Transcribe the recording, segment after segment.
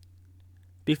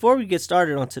Before we get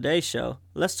started on today's show,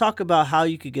 let's talk about how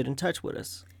you could get in touch with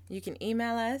us. You can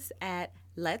email us at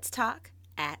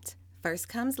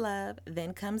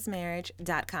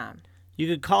letstalk@firstcomeslove.thenComesMarriage.com. You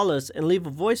could call us and leave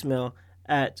a voicemail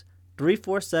at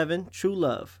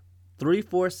 347-TRUE-LOVE,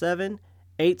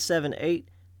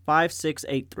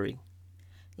 347-878-5683.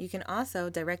 You can also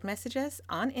direct message us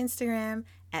on Instagram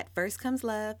at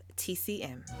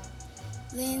firstcomeslove.tcm.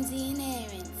 Lindsay and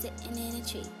Aaron sitting in a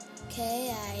tree.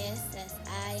 Kissing.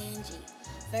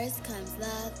 First comes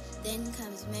love, then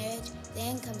comes marriage,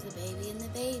 then comes the baby in the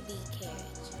baby carriage.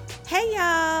 Hey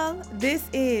y'all, this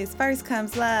is First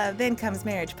Comes Love, Then Comes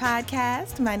Marriage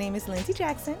podcast. My name is Lindsay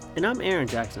Jackson. And I'm Aaron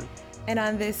Jackson. And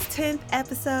on this 10th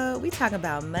episode, we talk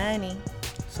about money.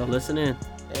 So listen in.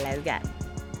 Let's go.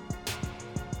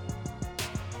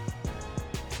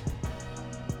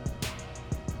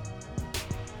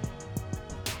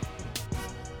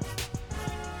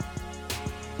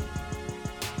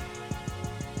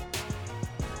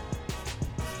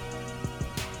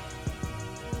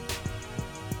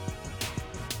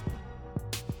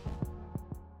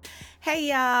 Hey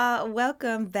y'all,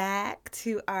 welcome back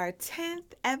to our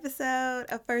 10th episode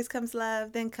of First Comes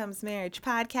Love, Then Comes Marriage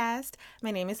podcast.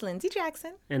 My name is Lindsay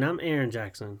Jackson. And I'm Aaron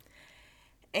Jackson.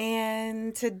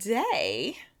 And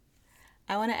today,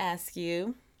 I want to ask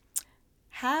you,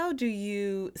 how do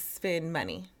you spend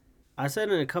money? I said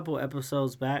in a couple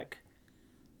episodes back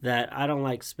that I don't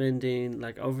like spending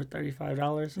like over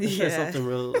 $35. I said something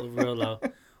real low.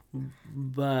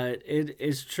 But it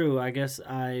is true. I guess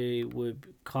I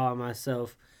would call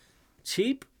myself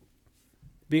cheap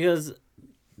because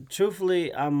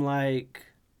truthfully, I'm like,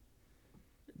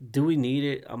 do we need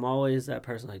it? I'm always that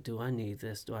person like, do I need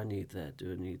this? Do I need that?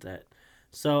 Do I need that?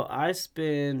 So I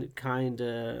spend I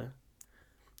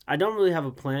don't really have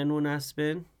a plan when I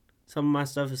spend. Some of my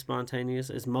stuff is spontaneous.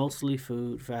 It's mostly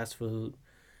food, fast food.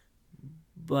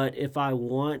 But if I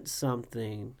want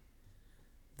something,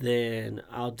 then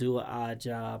I'll do an odd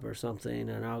job or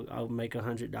something, and I'll make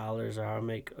 $100 or I'll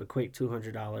make a quick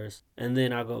 $200, and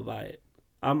then I'll go buy it.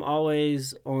 I'm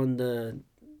always on the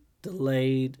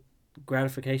delayed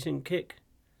gratification kick.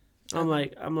 I'm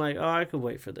like, oh, I could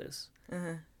wait for this.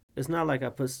 Uh-huh. It's not like I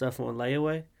put stuff on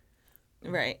layaway.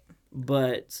 Right.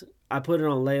 But I put it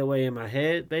on layaway in my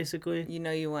head, basically. You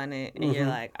know you want it, and you're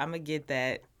like, I'm going to get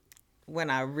that when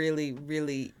I really,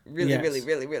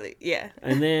 yeah.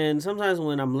 And then sometimes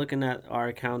when I'm looking at our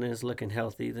account and it's looking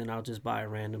healthy, then I'll just buy a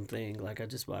random thing. Like I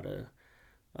just bought a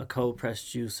cold pressed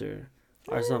juicer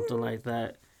or something like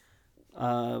that.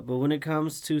 But when it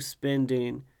comes to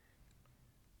spending,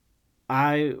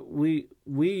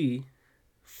 we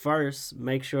first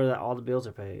make sure that all the bills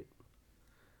are paid.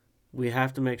 We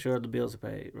have to make sure the bills are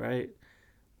paid, right?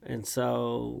 And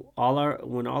so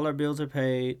when all our bills are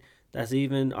paid, that's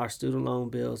even our student loan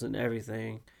bills and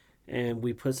everything, and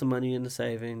we put some money in the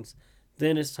savings,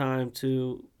 then it's time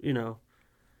to,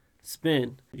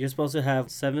 spend. You're supposed to have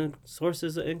 7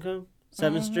 sources of income,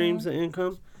 7 streams of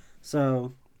income.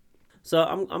 So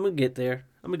I'm going to get there.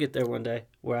 I'm going to get there one day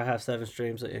where I have 7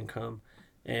 streams of income,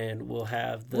 and we'll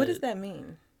have What does that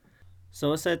mean?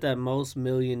 So it said that most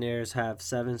millionaires have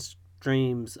 7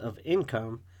 streams of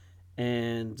income,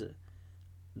 and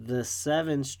the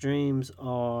 7 streams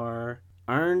are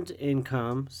earned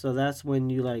income, so that's when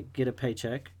you like get a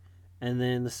paycheck, and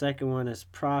then the second one is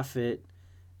profit,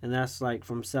 and that's like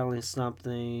from selling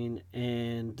something,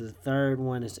 and the third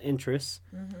one is interest,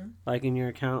 like in your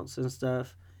accounts and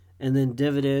stuff, and then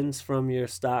dividends from your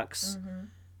stocks,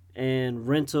 and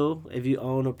rental if you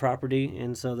own a property,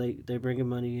 and so they bring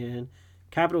money in,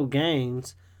 capital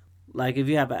gains, like if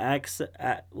you have an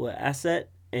asset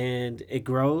and it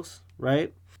grows,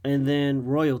 right? And then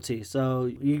royalty. So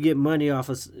you get money off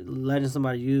of letting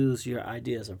somebody use your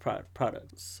ideas or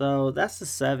products. So that's the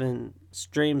 7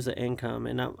 streams of income.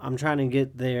 And I'm trying to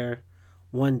get there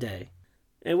one day.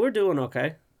 And we're doing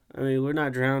okay. I mean, we're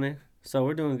not drowning. So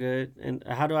we're doing good. And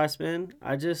how do I spend?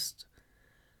 I just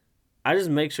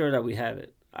make sure that we have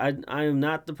it. I am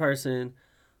not the person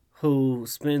who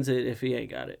spends it if he ain't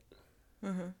got it.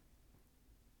 Mm-hmm.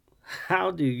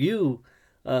 How do you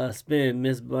spend,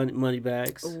 Miss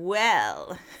Moneybags?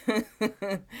 Well,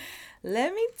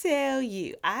 let me tell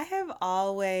you, I have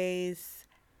always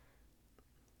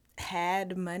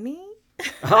had money,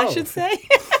 I should say.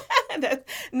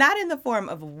 Not in the form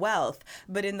of wealth,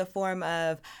 but in the form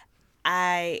of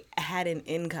I had an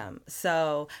income.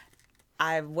 So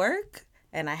I work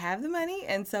and I have the money,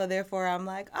 and so therefore I'm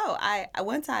like, oh,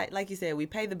 once I like you said, we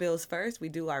pay the bills first, we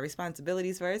do our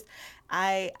responsibilities first.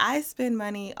 I spend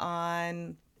money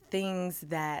on things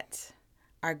that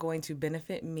are going to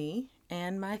benefit me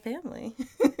and my family.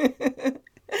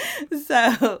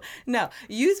 So, no,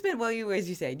 you spend, well, as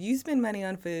you said, you spend money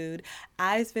on food.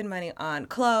 I spend money on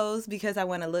clothes because I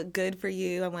want to look good for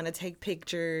you. I want to take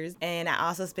pictures. And I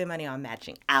also spend money on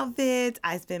matching outfits.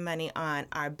 I spend money on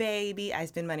our baby. I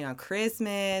spend money on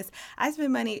Christmas. I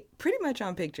spend money pretty much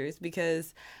on pictures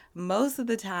because most of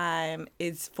the time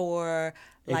it's for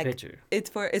like, it's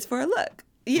for a look.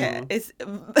 Yeah, it's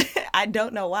I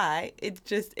don't know why. It's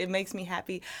just it makes me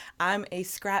happy. I'm a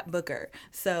scrapbooker.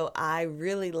 So I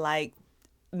really like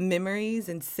memories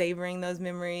and savoring those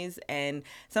memories, and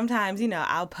sometimes,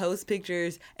 I'll post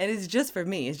pictures and it's just for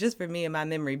me. It's just for me in my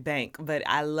memory bank, but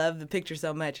I love the picture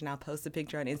so much and I'll post a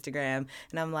picture on Instagram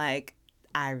and I'm like,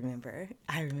 I remember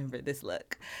this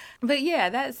look. But yeah,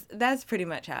 that's pretty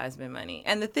much how I spend money.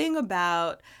 And the thing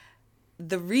about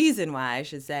the reason why I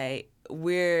should say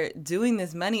we're doing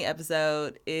this money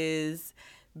episode is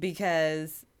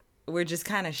because we're just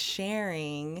kind of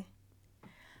sharing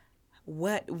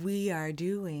what we are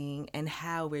doing and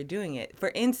how we're doing it.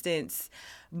 For instance,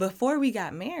 before we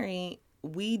got married,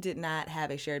 we did not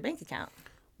have a shared bank account.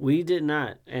 We did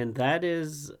not. And that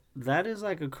is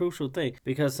like a crucial thing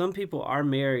because some people are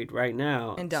married right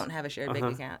now and don't have a shared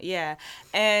bank account. Yeah.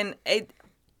 And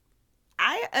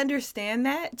I understand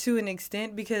that to an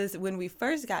extent because when we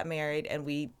first got married and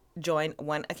we joined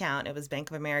one account, it was Bank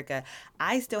of America,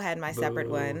 I still had my separate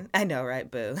one. I know, right?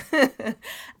 Boo.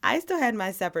 I still had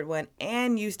my separate one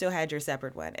and you still had your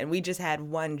separate one. And we just had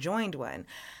one joined one.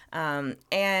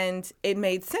 And it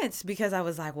made sense because I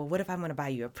was like, well, what if I'm going to buy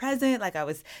you a present? Like I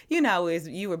was,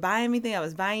 you were buying me things, I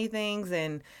was buying you things,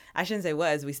 and I shouldn't say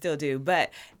was, we still do,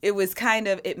 but it was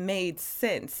it made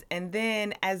sense. And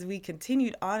then as we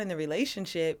continued on in the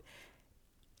relationship,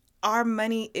 our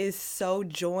money is so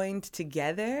joined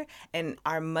together, and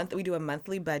we do a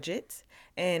monthly budget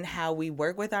and how we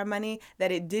work with our money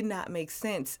that it did not make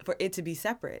sense for it to be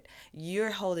separate. You're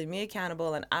holding me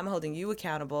accountable and I'm holding you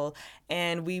accountable.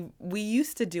 And we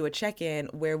used to do a check-in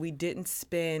where we didn't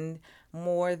spend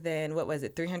more than, what was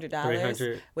it,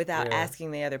 $300 without asking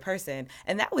the other person.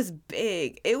 And that was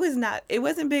big. It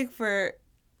wasn't big for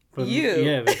you.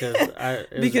 Yeah,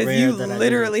 because you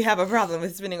literally have a problem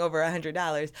with spending over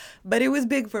 $100. But it was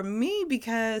big for me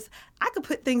because I could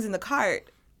put things in the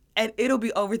cart and it'll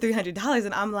be over $300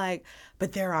 and I'm like,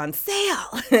 but they're on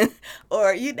sale.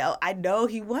 Or, I know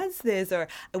he wants this, or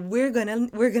we're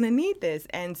gonna need this.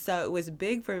 And so it was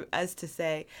big for us to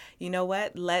say, you know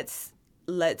what, let's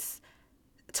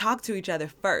talk to each other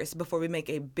first before we make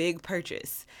a big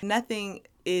purchase. Nothing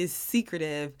is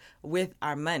secretive with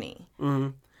our money.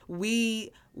 Mm-hmm.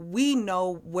 We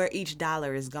know where each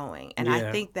dollar is going. And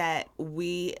I think that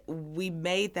we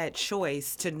made that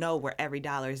choice to know where every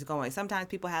dollar is going. Sometimes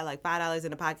people have like $5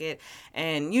 in the pocket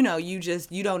and, you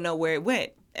don't know where it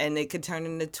went. And it could turn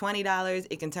into $20,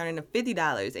 it can turn into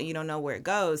 $50, and you don't know where it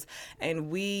goes. And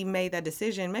we made that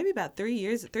decision maybe about 4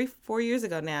 years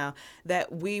ago now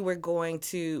that we were going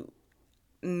to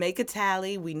make a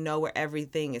tally. We know where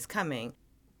everything is coming.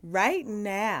 Right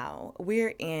now,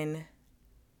 we're in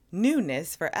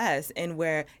newness for us and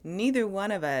where neither one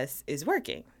of us is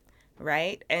working,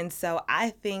 right? And so I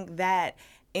think that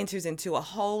enters into a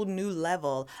whole new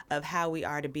level of how we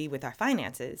are to be with our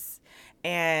finances.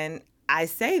 And I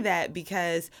say that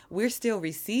because we're still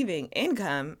receiving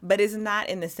income, but it's not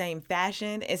in the same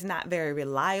fashion. It's not very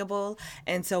reliable.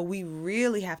 And so we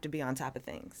really have to be on top of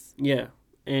things. Yeah.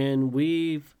 And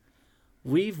we've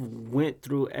went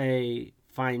through a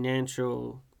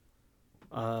financial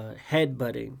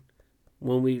headbutting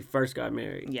when we first got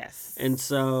married. Yes. And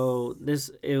so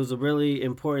it was a really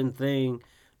important thing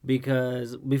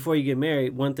because before you get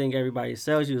married, one thing everybody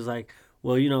tells you is like,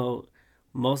 well,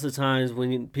 most of the times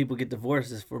when people get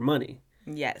divorced, it's for money.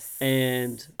 Yes.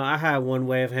 And I had one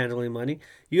way of handling money.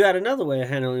 You had another way of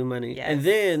handling money. Yes. And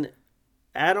then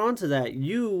add on to that,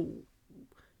 you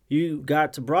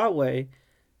got to Broadway,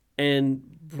 and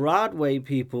Broadway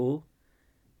people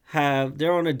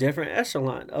they're on a different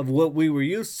echelon of what we were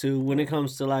used to when it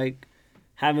comes to like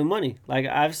having money. Like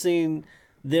I've seen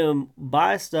them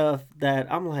buy stuff that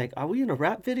I'm like, are we in a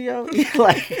rap video?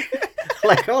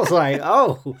 Like I was like,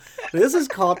 oh, this is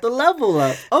called the level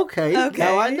up. Okay.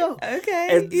 Now I know.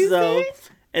 Okay.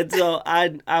 And so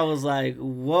I was like,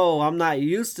 whoa, I'm not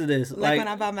used to this. Like when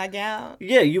I bought my gown.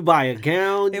 Yeah, you buy a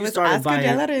gown. It was Oscar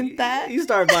de la Renta. You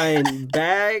start buying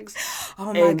bags.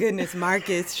 Oh my goodness,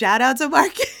 Marcus! Shout out to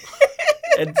Marcus.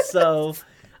 And so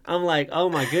I'm like, oh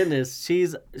my goodness,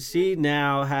 she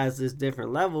now has this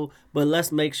different level. But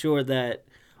let's make sure that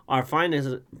our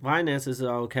finances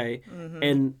are okay. Mm-hmm.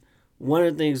 And one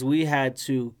of the things we had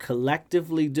to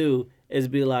collectively do is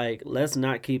be like, let's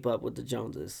not keep up with the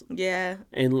Joneses. Yeah.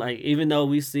 And like, even though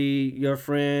we see your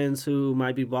friends who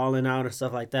might be balling out or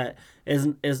stuff like that,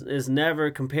 it's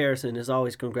never comparison. It's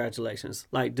always congratulations.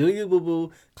 Like, do you, boo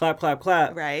boo? Clap, clap,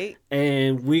 clap. Right.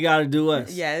 And we got to do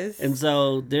us. Yes. And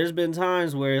so there's been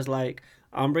times where it's like,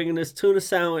 I'm bringing this tuna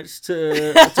sandwich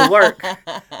to work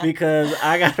because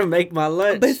I got to make my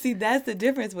lunch. But see, that's the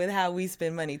difference with how we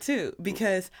spend money too.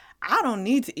 Because I don't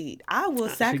need to eat. I will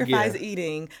sacrifice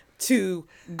eating to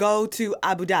go to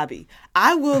Abu Dhabi.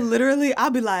 I will literally,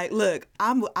 I'll be like, look,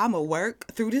 I'm a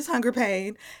work through this hunger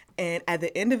pain. And at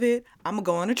the end of it, I'm going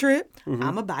to go on a trip. I'm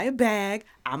going to buy a bag.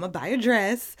 I'm going to buy a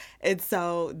dress. And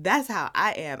so that's how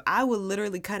I am. I will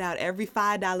literally cut out every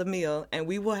 $5 meal and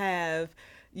we will have,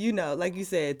 you know, like you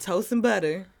said, toast and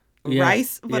butter,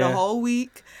 rice for the whole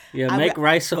week. Yeah, make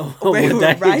rice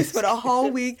rice for the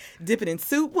whole week. Dip it in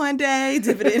soup one day.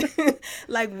 Dip it in.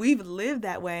 Like, we've lived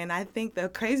that way. And I think the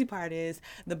crazy part is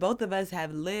the both of us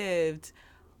have lived,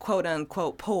 quote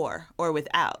unquote, poor or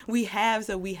without. We have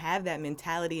that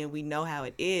mentality and we know how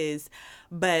it is.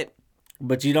 But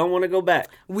you don't want to go back.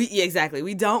 Exactly.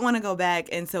 We don't want to go back.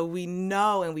 And so we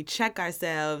know and we check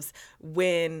ourselves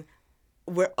when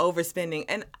we're overspending.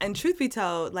 And truth be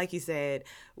told, like you said,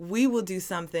 we will do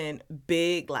something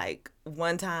big like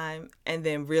one time and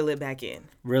then reel it back in.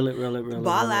 Reel it.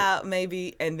 Ball out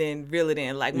maybe and then reel it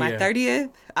in. Like my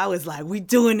 30th, I was like, we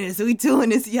doing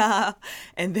this, y'all.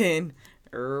 And then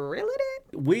reel it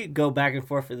in. We go back and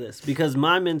forth for this because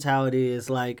my mentality is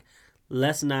like,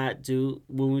 let's not do,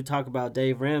 when we talk about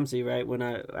Dave Ramsey, right? When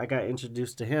I got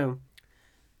introduced to him,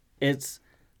 it's,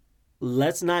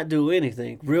 let's not do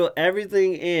anything. Reel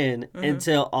everything in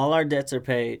until all our debts are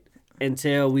paid,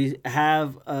 until we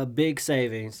have a big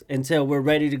savings, until we're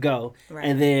ready to go,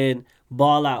 and then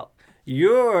ball out.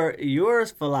 Your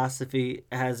philosophy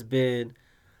has been,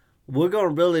 we're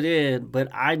going to reel it in, but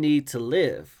I need to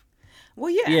live.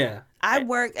 Well, yeah. I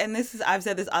work, and I've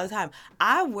said this all the time.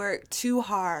 I work too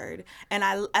hard, and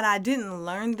I didn't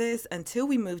learn this until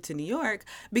we moved to New York,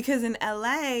 because in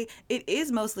LA it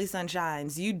is mostly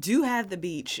sunshines. You do have the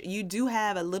beach. You do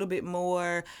have a little bit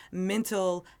more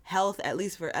mental health, at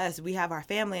least for us. We have our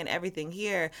family and everything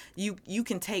here. You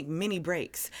can take mini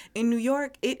breaks. In New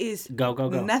York, it is go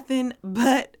nothing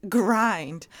but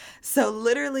grind. So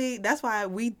literally, that's why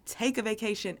we take a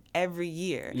vacation every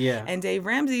year. Yeah. And Dave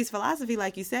Ramsey's philosophy,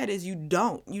 like you said, is you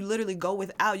literally go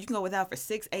without. You can go without for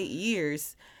 6-8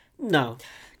 years. No,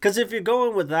 because if you're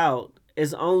going without,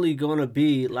 it's only going to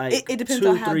be like it depends 2,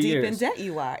 on how 3 deep years. in debt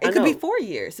you are. It could be 4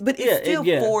 years, but it's still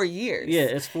 4 years. Yeah,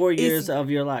 it's 4 years of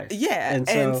your life. Yeah,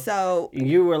 and so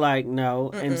you were like, no,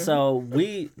 and so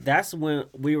that's when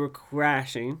we were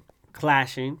clashing,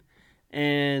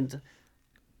 and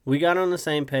we got on the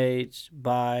same page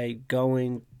by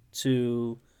going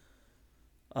to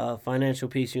Financial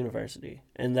Peace University,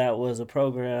 and that was a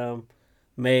program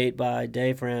made by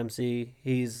Dave Ramsey.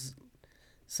 He's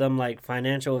some like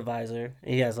financial advisor.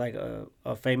 He has like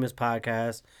a famous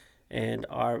podcast, and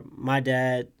my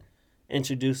dad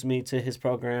introduced me to his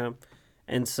program,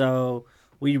 and so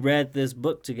we read this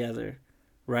book together,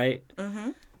 right?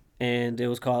 And it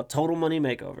was called Total Money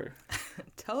Makeover.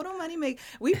 Total Money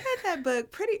We read that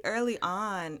book pretty early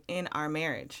on in our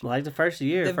marriage. Like the first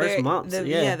year, the first months.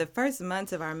 The first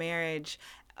months of our marriage,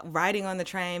 riding on the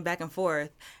train back and forth.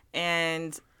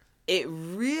 And it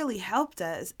really helped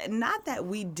us. Not that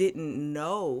we didn't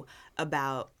know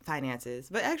about finances,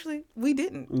 but actually we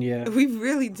didn't. Yeah. We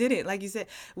really didn't. Like you said,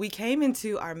 we came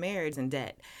into our marriage in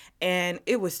debt, and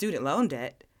it was student loan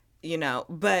debt. You know,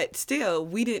 but still,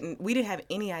 we didn't have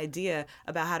any idea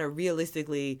about how to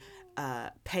realistically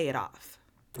pay it off.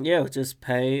 Yeah, just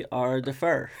pay or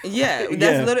defer. Yeah,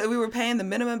 that's literally, we were paying the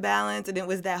minimum balance, and it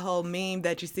was that whole meme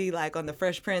that you see like on The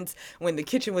Fresh Prince when the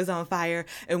kitchen was on fire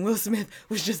and Will Smith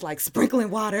was just like sprinkling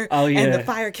water, and the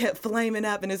fire kept flaming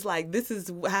up, and it's like, this is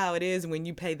how it is when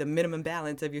you pay the minimum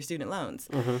balance of your student loans.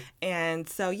 And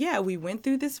so we went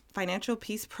through this Financial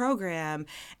Peace program,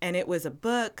 and it was a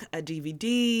book, a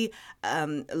DVD,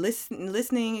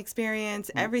 listening experience,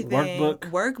 everything,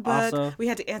 workbook. Also. We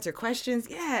had to answer questions,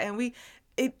 and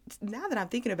now that I'm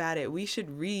thinking about it, we should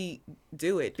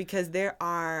redo it, because there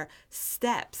are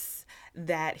steps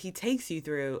that he takes you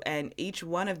through, and each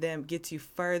one of them gets you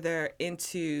further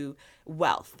into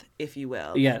wealth, if you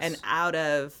will. Yes. And out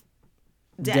of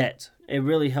debt. It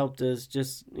really helped us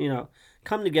just,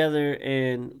 come together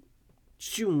and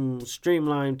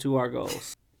streamline to our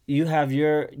goals. You have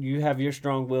your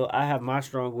strong will, I have my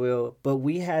strong will, but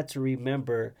we had to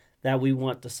remember that we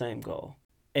want the same goal.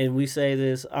 and we say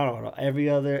this, I don't know, every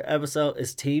other episode,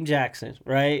 is Team Jackson,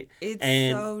 right? It's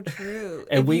and, so true.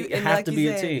 And we have to be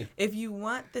a team. If you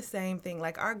want the same thing,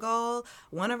 like our goal,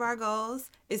 one of our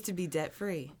goals is to be debt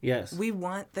free. Yes. We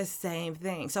want the same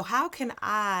thing. So how can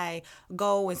I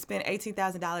go and spend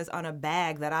 $18,000 on a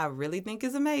bag that I really think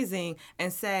is amazing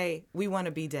and say we want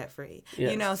to be debt free?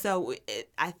 Yes. You know, so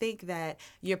I think that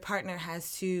your partner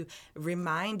has to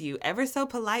remind you ever so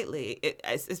politely,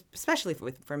 especially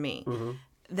for me,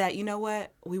 that, you know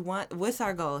what, what's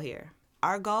our goal here?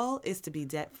 Our goal is to be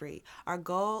debt free. Our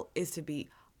goal is to be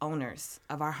owners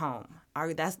of our home.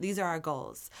 These are our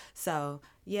goals. So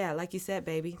yeah, like you said,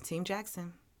 baby, Team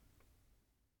Jackson.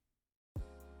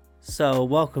 So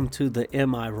welcome to the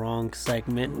Am I Wrong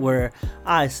segment, where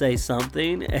I say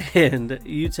something and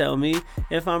you tell me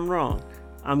if I'm wrong.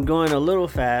 I'm going a little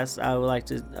fast. I would like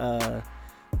to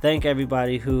thank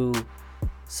everybody who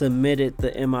submitted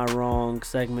the Am I Wrong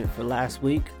segment for last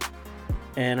week.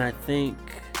 And I think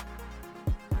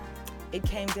it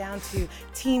came down to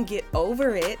Team Get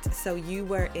Over It. So you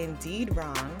were indeed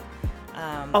wrong.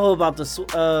 About the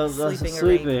sleeping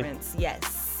arrangements.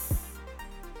 Yes.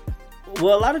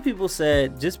 Well, a lot of people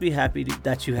said just be happy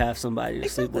that you have somebody to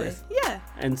sleep with. Yeah.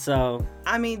 And so,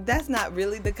 I mean, that's not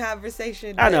really the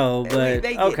conversation. I know, but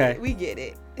they get okay. it. We get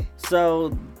it.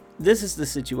 So this is the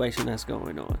situation that's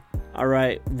going on. All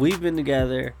right. We've been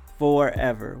together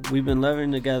forever. We've been living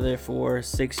together for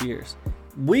 6 years.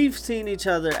 We've seen each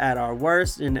other at our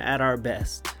worst and at our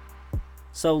best.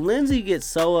 So Lindsay gets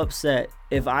so upset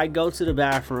if I go to the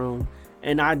bathroom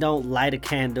and I don't light a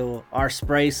candle or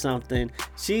spray something.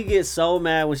 She gets so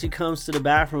mad when she comes to the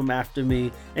bathroom after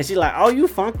me, and she like, oh, you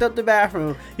funked up the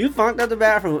bathroom.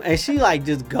 And she like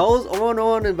just goes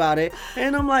on about it.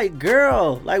 And I'm like,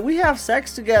 girl, like we have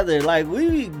sex together. Like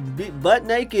we be butt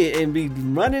naked and be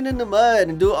running in the mud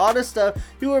and do all this stuff.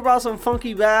 You were about some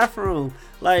funky bathroom.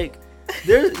 Like,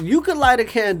 you could light a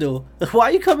candle.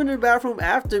 Why you coming to the bathroom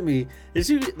after me? And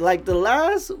she like the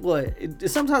last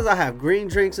sometimes I have green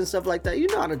drinks and stuff like that. You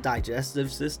know how the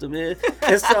digestive system is,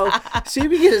 and so she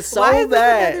be getting so mad.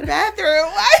 Why in the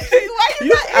bathroom? Why you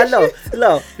not? I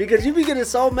know, because you be getting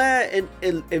so mad,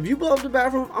 and if you blow up the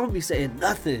bathroom, I'm gonna be saying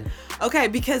nothing. Okay,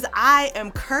 because I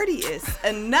am courteous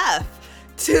enough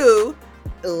to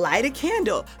light a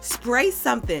candle, spray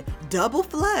something, double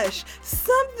flush,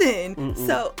 something. Mm-mm.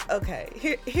 So, okay,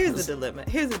 here's the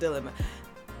dilemma.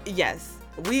 Yes,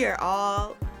 we are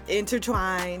all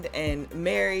intertwined and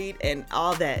married and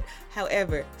all that.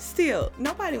 However, still,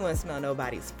 nobody wants to smell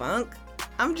nobody's funk.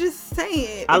 I'm just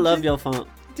saying. I love your funk.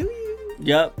 Do you?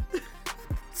 Yep.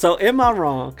 So, am I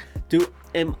wrong?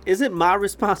 Is it my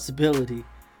responsibility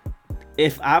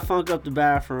if I funk up the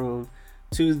bathroom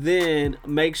to then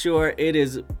make sure it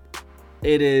is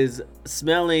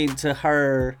smelling to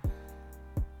her,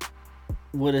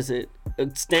 what is it,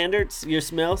 standards, your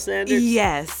smell standards?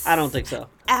 Yes. I don't think so.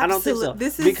 Absolutely. I don't think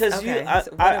so. Because okay.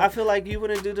 I feel like you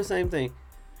wouldn't do the same thing.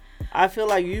 I feel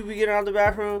like you be getting out of the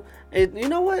bathroom, and you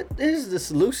know what? This is the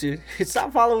solution.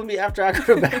 Stop following me after I go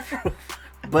to the bathroom.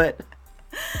 But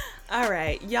all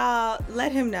right, y'all,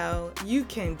 let him know. You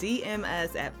can DM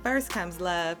us at First Comes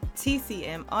Love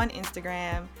TCM on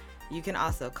Instagram. You can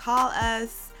also call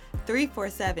us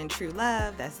 347 True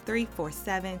Love. That's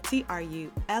 347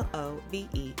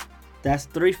 TRULOVE. That's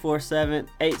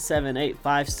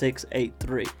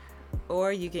 347-878-5683.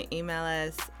 Or you can email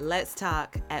us, let's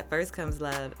talk at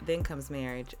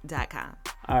firstcomeslovethenComesMarriage.com.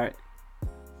 All right.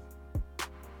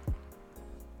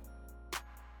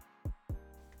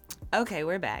 Okay,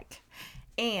 we're back.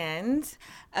 And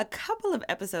a couple of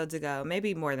episodes ago,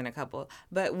 maybe more than a couple,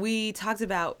 but we talked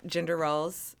about gender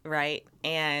roles, right?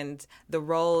 And the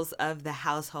roles of the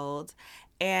household.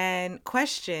 And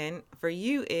question for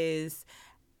you is,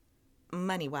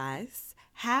 money-wise,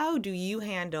 how do you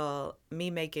handle me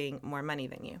making more money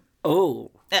than you?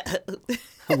 Oh.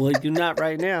 Well, you're not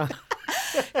right now.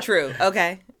 True.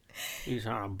 Okay. You're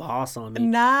trying to boss on me.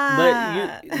 Nah.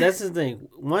 But that's the thing.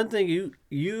 One thing,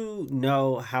 you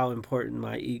know how important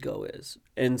my ego is.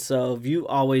 And so you've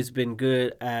always been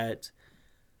good at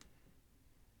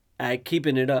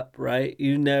keeping it up, right?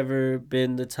 You've never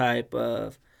been the type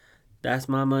of, that's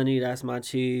my money, that's my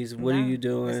cheese, what are you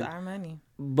doing? It's our money.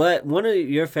 But one of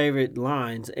your favorite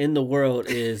lines in the world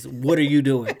is, what are you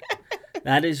doing?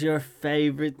 That is your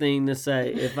favorite thing to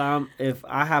say. If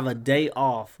I have a day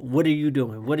off, what are you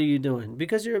doing? What are you doing?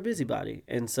 Because you're a busybody.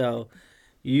 And so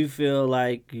you feel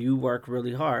like you work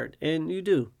really hard. And you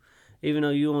do. Even though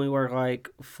you only work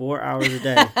like 4 hours a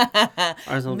day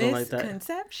or something like that.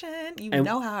 Misconception. You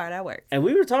know how hard I work. And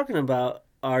we were talking about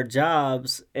our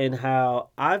jobs and how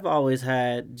I've always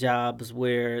had jobs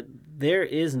where there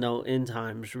is no end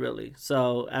times really.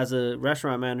 So as a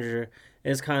restaurant manager,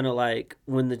 it's kind of like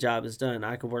when the job is done.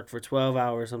 I could work for 12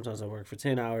 hours. Sometimes I work for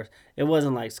 10 hours. It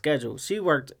wasn't like scheduled. She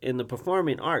worked in the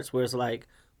performing arts where it's like,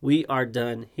 we are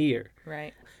done here.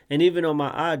 Right. And even on my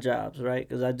odd jobs, right?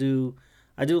 Because I do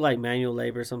like manual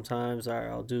labor sometimes,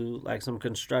 or I'll do like some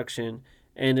construction.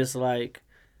 And it's like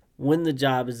when the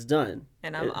job is done.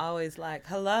 And I'm always like,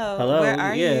 hello, where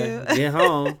are you? Get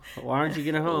home. Why aren't you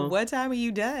getting home? What time are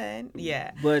you done? Yeah.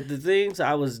 But the things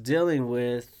I was dealing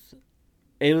with,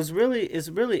 it's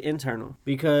really internal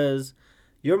because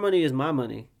your money is my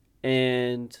money.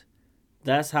 And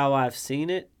that's how I've seen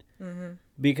it. Mm-hmm.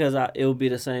 Because it would be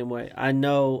the same way. I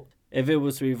know if it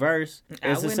was reversed,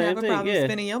 it's the same thing. I wouldn't have a problem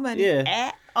spending your money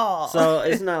at all. So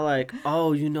it's not like,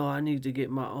 oh, I need to get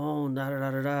my own,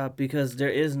 da-da-da-da-da, because there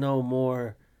is no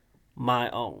more my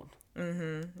own.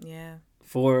 Mm-hmm. Yeah.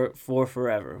 For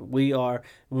forever. We are,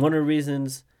 one of the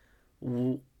reasons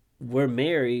we're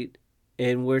married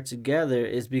and we're together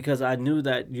is because I knew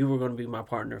that you were going to be my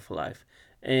partner for life.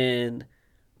 And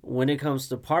when it comes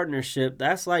to partnership,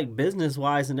 that's like business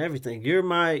wise and everything. You're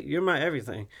my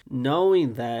everything.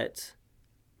 Knowing that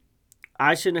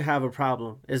I shouldn't have a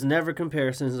problem. It's never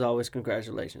comparisons, it's always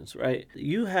congratulations, right?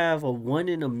 You have a 1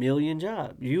 in a million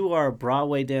job. You are a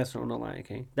Broadway dancer on The Lion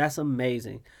King. That's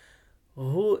amazing.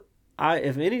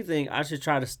 If anything, I should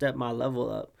try to step my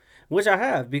level up, which I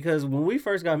have, because when we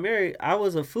first got married, I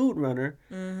was a food runner,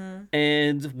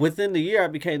 and within the year, I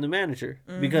became the manager,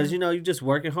 because, you're just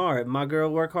working hard. My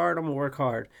girl work hard, I'm going to work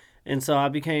hard. And so I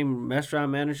became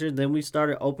restaurant manager. Then we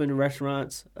started opening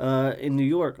restaurants in New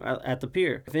York at the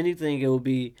pier. If anything, it would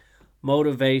be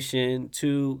motivation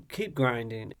to keep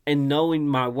grinding and knowing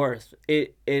my worth.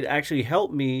 It actually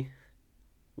helped me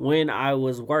when I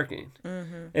was working.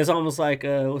 It's almost like,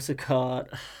 what's it called?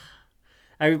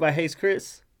 Everybody Hates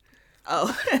Chris.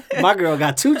 Oh. My girl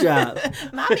got 2 jobs.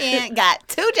 My man got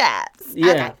 2 jobs.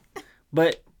 Yeah. Okay.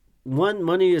 But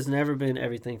money has never been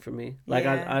everything for me. Like,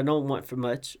 I don't want for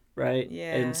much, right?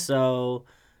 Yeah. And so,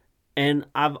 and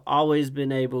I've always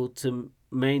been able to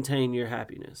maintain your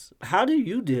happiness. How do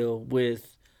you deal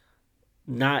with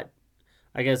not,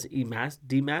 I guess,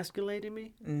 demasculating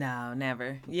me? No,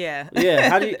 never. Yeah. Yeah.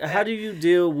 How do you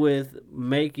deal with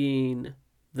making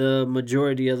the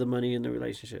majority of the money in the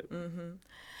relationship? Mm-hmm.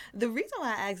 The reason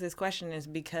why I ask this question is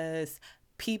because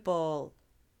people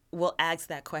will ask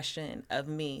that question of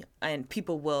me, and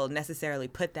people will necessarily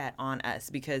put that on us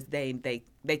because they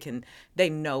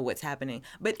know what's happening.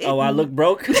 But I look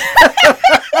broke. I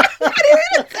didn't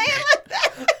even say it like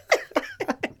that.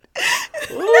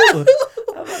 Ooh,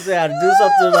 I'm about to say I had to do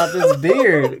something about this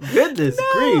beard. Goodness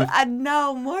grief. I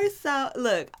know more so.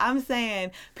 Look, I'm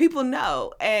saying people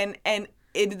know, and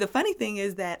the funny thing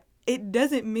is that it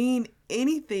doesn't mean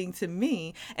anything to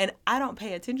me, and I don't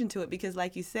pay attention to it because,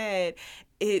 like you said,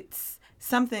 it's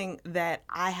something that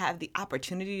I have the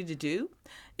opportunity to do.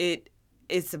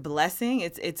 It's a blessing.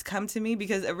 It's come to me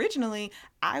because originally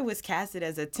I was casted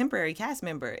as a temporary cast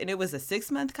member, and it was a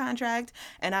 6-month contract,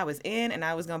 and I was in and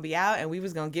I was going to be out, and we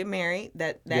was going to get married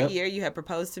that year. You had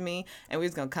proposed to me, and we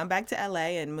was going to come back to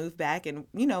LA and move back and,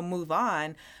 move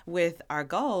on with our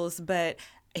goals. But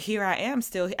here I am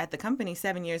still at the company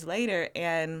 7 years later,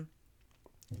 and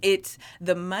it's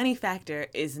the money factor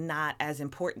is not as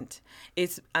important.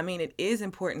 It is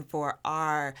important for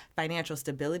our financial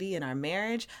stability in our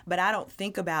marriage, but I don't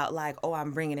think about like, oh,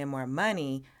 I'm bringing in more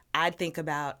money. I think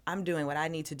about I'm doing what I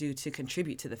need to do to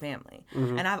contribute to the family.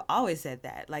 Mm-hmm. And I've always said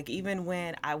that. Like, even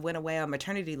when I went away on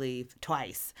maternity leave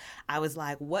twice, I was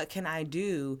like, what can I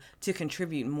do to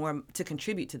contribute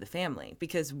to the family?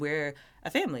 Because we're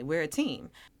a family, we're a team.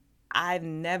 I've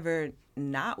never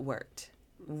not worked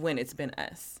when it's been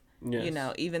us.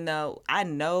 Yes. Even though I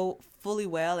know fully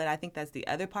well, and I think that's the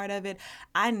other part of it,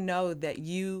 I know that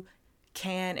you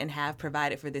can and have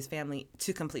provided for this family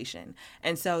to completion.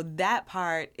 And so that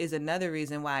part is another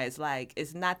reason why it's like,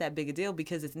 it's not that big a deal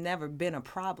because it's never been a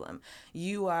problem.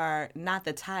 You are not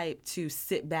the type to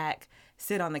sit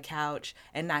on the couch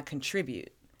and not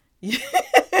contribute.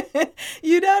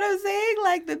 You know what I'm saying?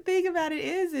 Like, the thing about it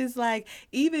is like,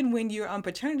 even when you're on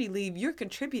paternity leave, you're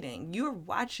contributing. You're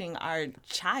watching our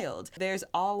child. There's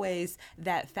always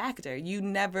that factor. You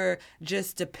never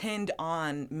just depend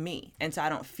on me. And so I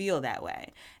don't feel that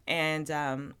way. And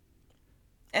the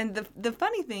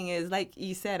funny thing is, like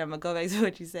you said, I'm going to go back to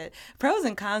what you said. Pros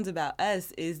and cons about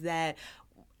us is that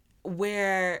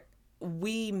where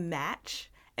we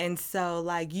match And so,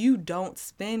 like, you don't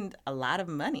spend a lot of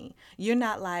money. You're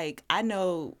not like, I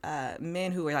know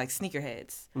men who are like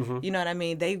sneakerheads. You know what I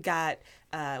mean? They've got,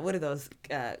 what are those,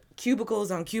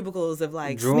 cubicles on cubicles of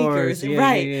like Drawers, sneakers,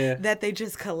 right? yeah. That they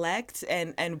just collect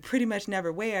and pretty much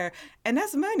never wear. And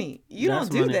that's money. You That's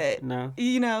don't do money. that. No.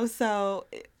 You know, so,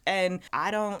 and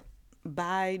I don't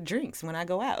buy drinks when I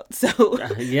go out. So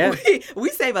Yeah. we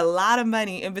save a lot of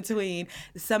money in between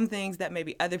some things that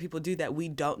maybe other people do that we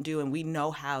don't do, and we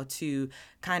know how to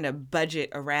kind of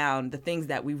budget around the things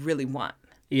that we really want.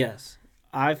 Yes.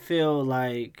 I feel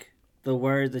like the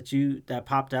word that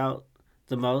popped out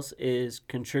the most is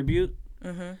contribute.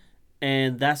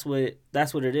 And that's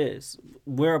what it is.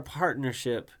 We're a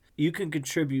partnership. You can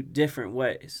contribute different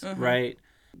ways, right?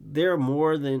 There are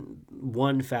more than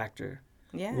one factor.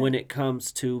 Yeah. When it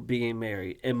comes to being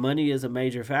married. And money is a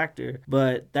major factor,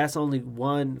 but that's only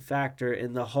one factor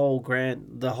in the whole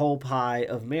pie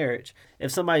of marriage.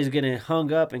 If somebody's getting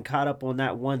hung up and caught up on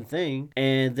that one thing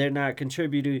and they're not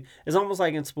contributing, it's almost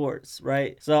like in sports,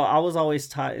 right? So I was always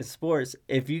taught in sports,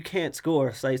 if you can't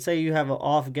score, say you have an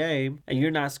off game and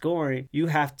you're not scoring, you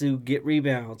have to get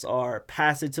rebounds or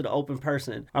pass it to the open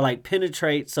person or like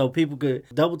penetrate so people could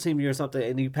double team you or something,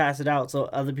 and you pass it out so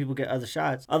other people get other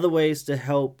shots. Other ways to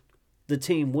help the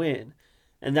team win.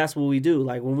 And that's what we do.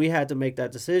 Like when we had to make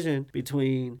that decision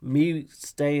between me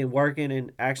staying working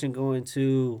and actually going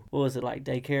to, what was it, like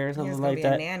daycare or something like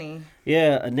that? A nanny.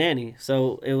 Yeah, a nanny.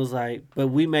 So it was like, but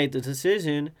we made the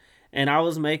decision, and I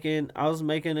was making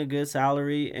a good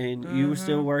salary, and you were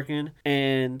still working,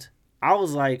 and I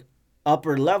was like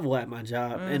upper level at my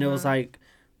job, and it was like,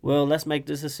 well, let's make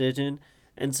this decision.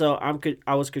 And so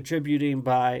I was contributing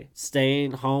by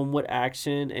staying home with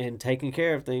action and taking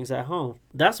care of things at home.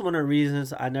 That's one of the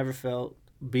reasons I never felt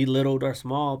belittled or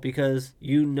small, because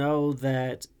you know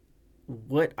that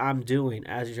what I'm doing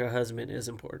as your husband is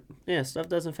important. Yeah, stuff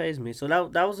doesn't faze me. So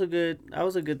that was a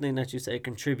good thing that you said,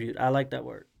 contribute. I like that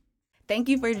word. Thank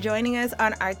you for joining us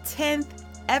on our 10th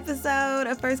episode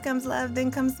of First Comes Love,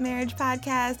 Then Comes Marriage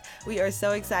podcast. We are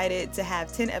so excited to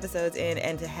have 10 episodes in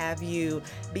and to have you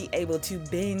be able to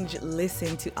binge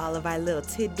listen to all of our little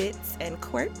tidbits and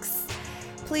quirks.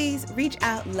 Please reach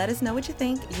out, let us know what you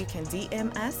think. You can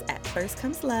DM us at First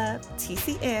Comes Love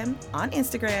TCM on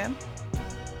Instagram.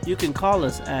 You can call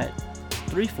us at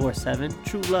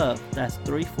 347-TRUE-LOVE. That's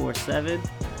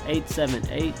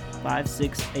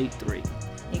 347-878-5683.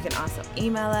 You can also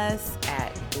email us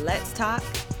at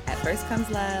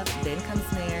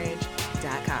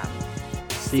letstalk@firstcomeslovethenComesMarriage.com.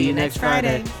 See you next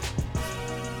Friday.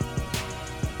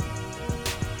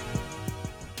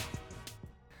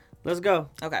 Let's go.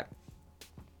 Okay.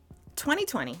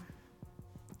 2020.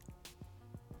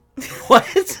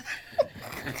 What?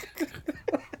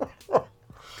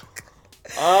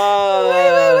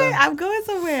 Wait. I'm going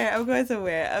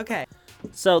somewhere. Okay.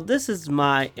 So this is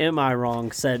my Am I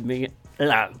Wrong segment.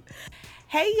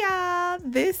 Hey y'all,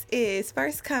 this is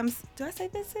First Comes. Do I say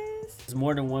this is? There's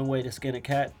more than one way to skin a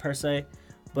cat per se,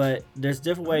 but there's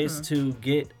different ways to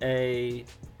get a.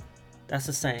 That's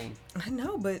a saying. I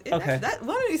know, but Okay. that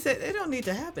one of these said it don't need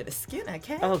to happen to skin a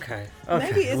cat. Okay.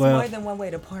 Maybe it's well, more than one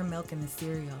way to pour milk in the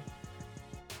cereal.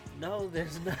 No,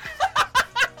 there's not.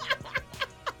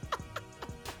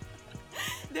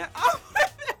 There are.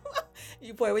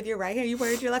 You pour it with your right hand, you pour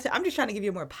it with your left hand. I'm just trying to give you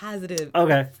a more positive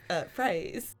Okay.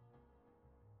 phrase.